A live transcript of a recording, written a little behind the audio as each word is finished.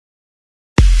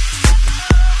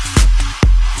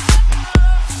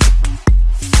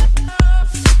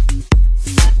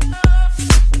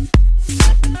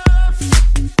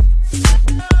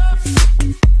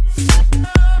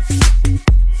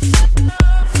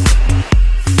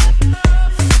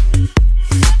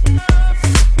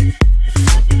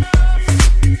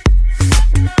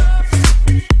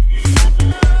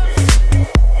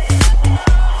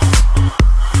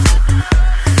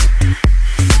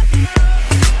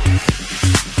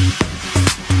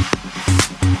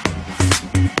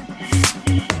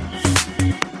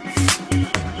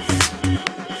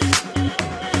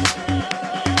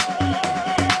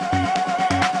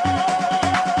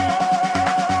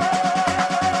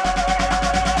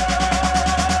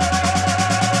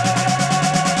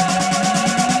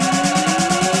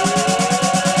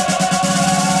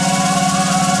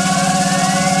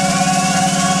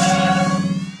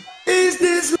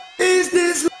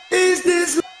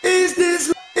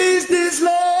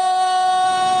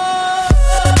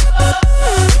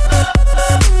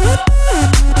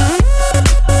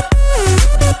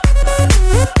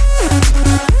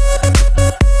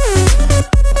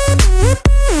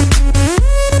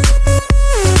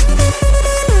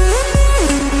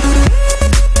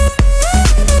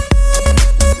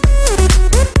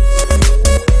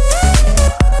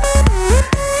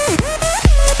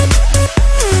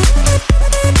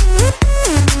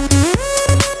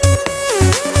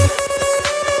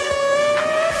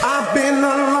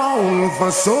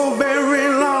for so very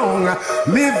long,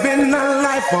 living a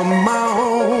life of my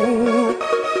own.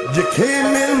 You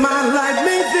came in my life,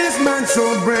 made this man so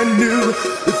brand new.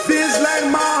 It feels like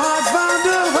my heart's found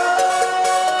a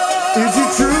home. Is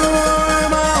it true or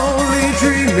am I only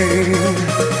dreaming?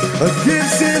 A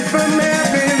gift sent from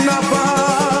heaven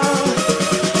above.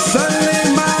 Suddenly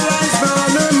my life's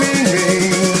found a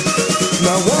meaning.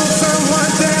 Now won't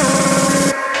someone tell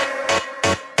me?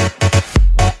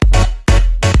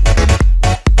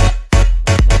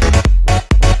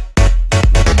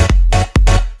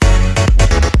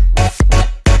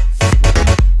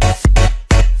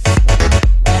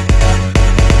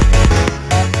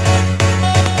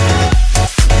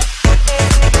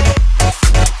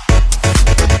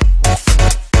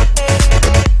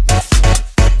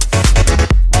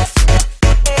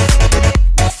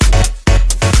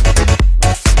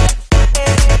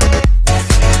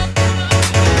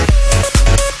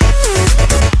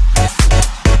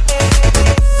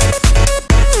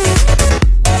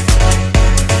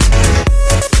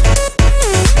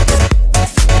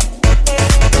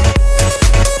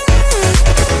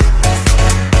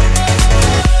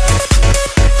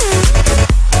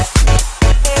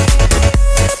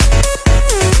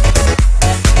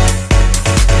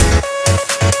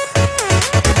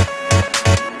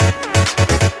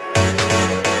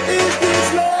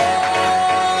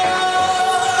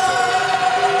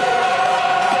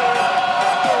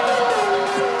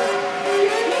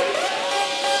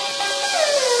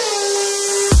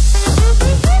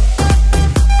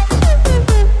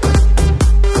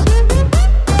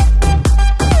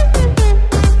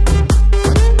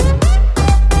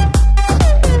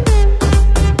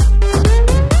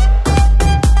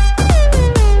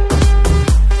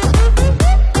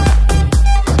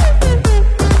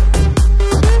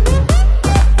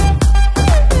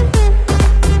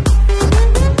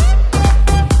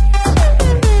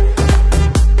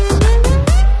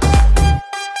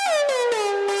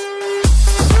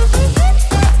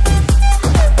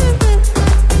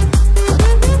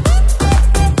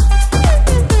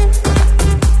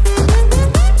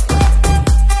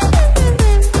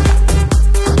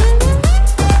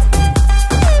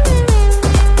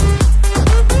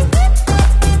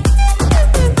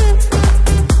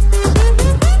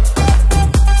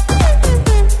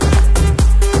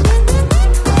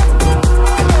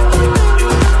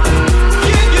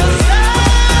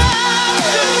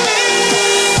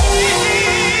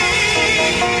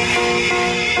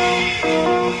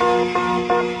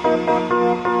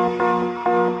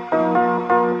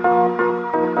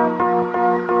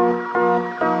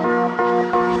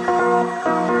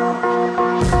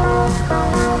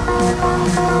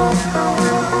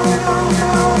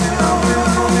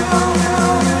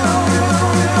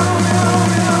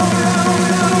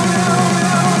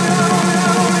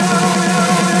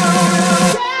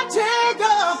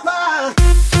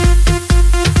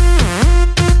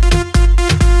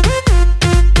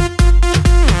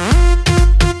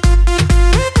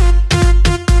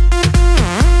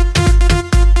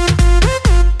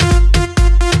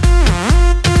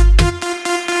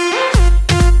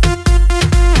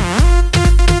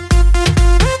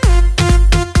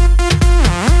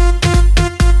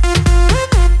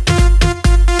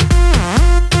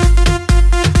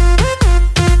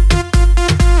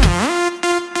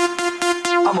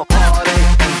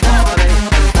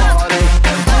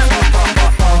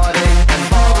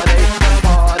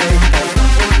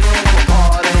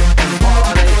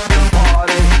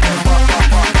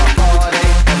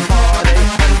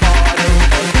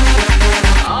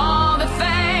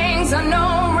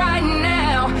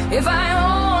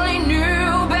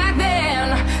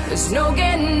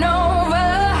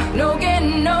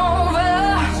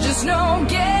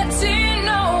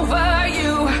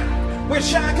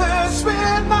 Wish I could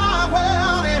spin my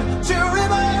world into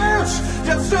reverse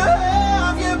just to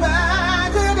have you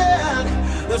back again.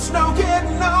 There's no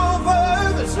getting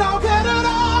over, there's no getting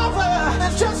over,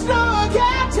 there's just no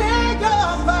getting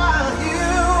over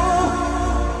you.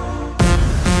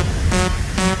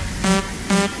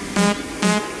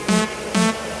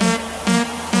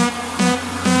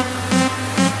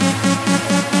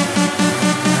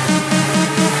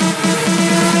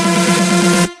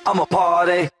 I'ma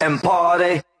party and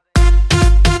party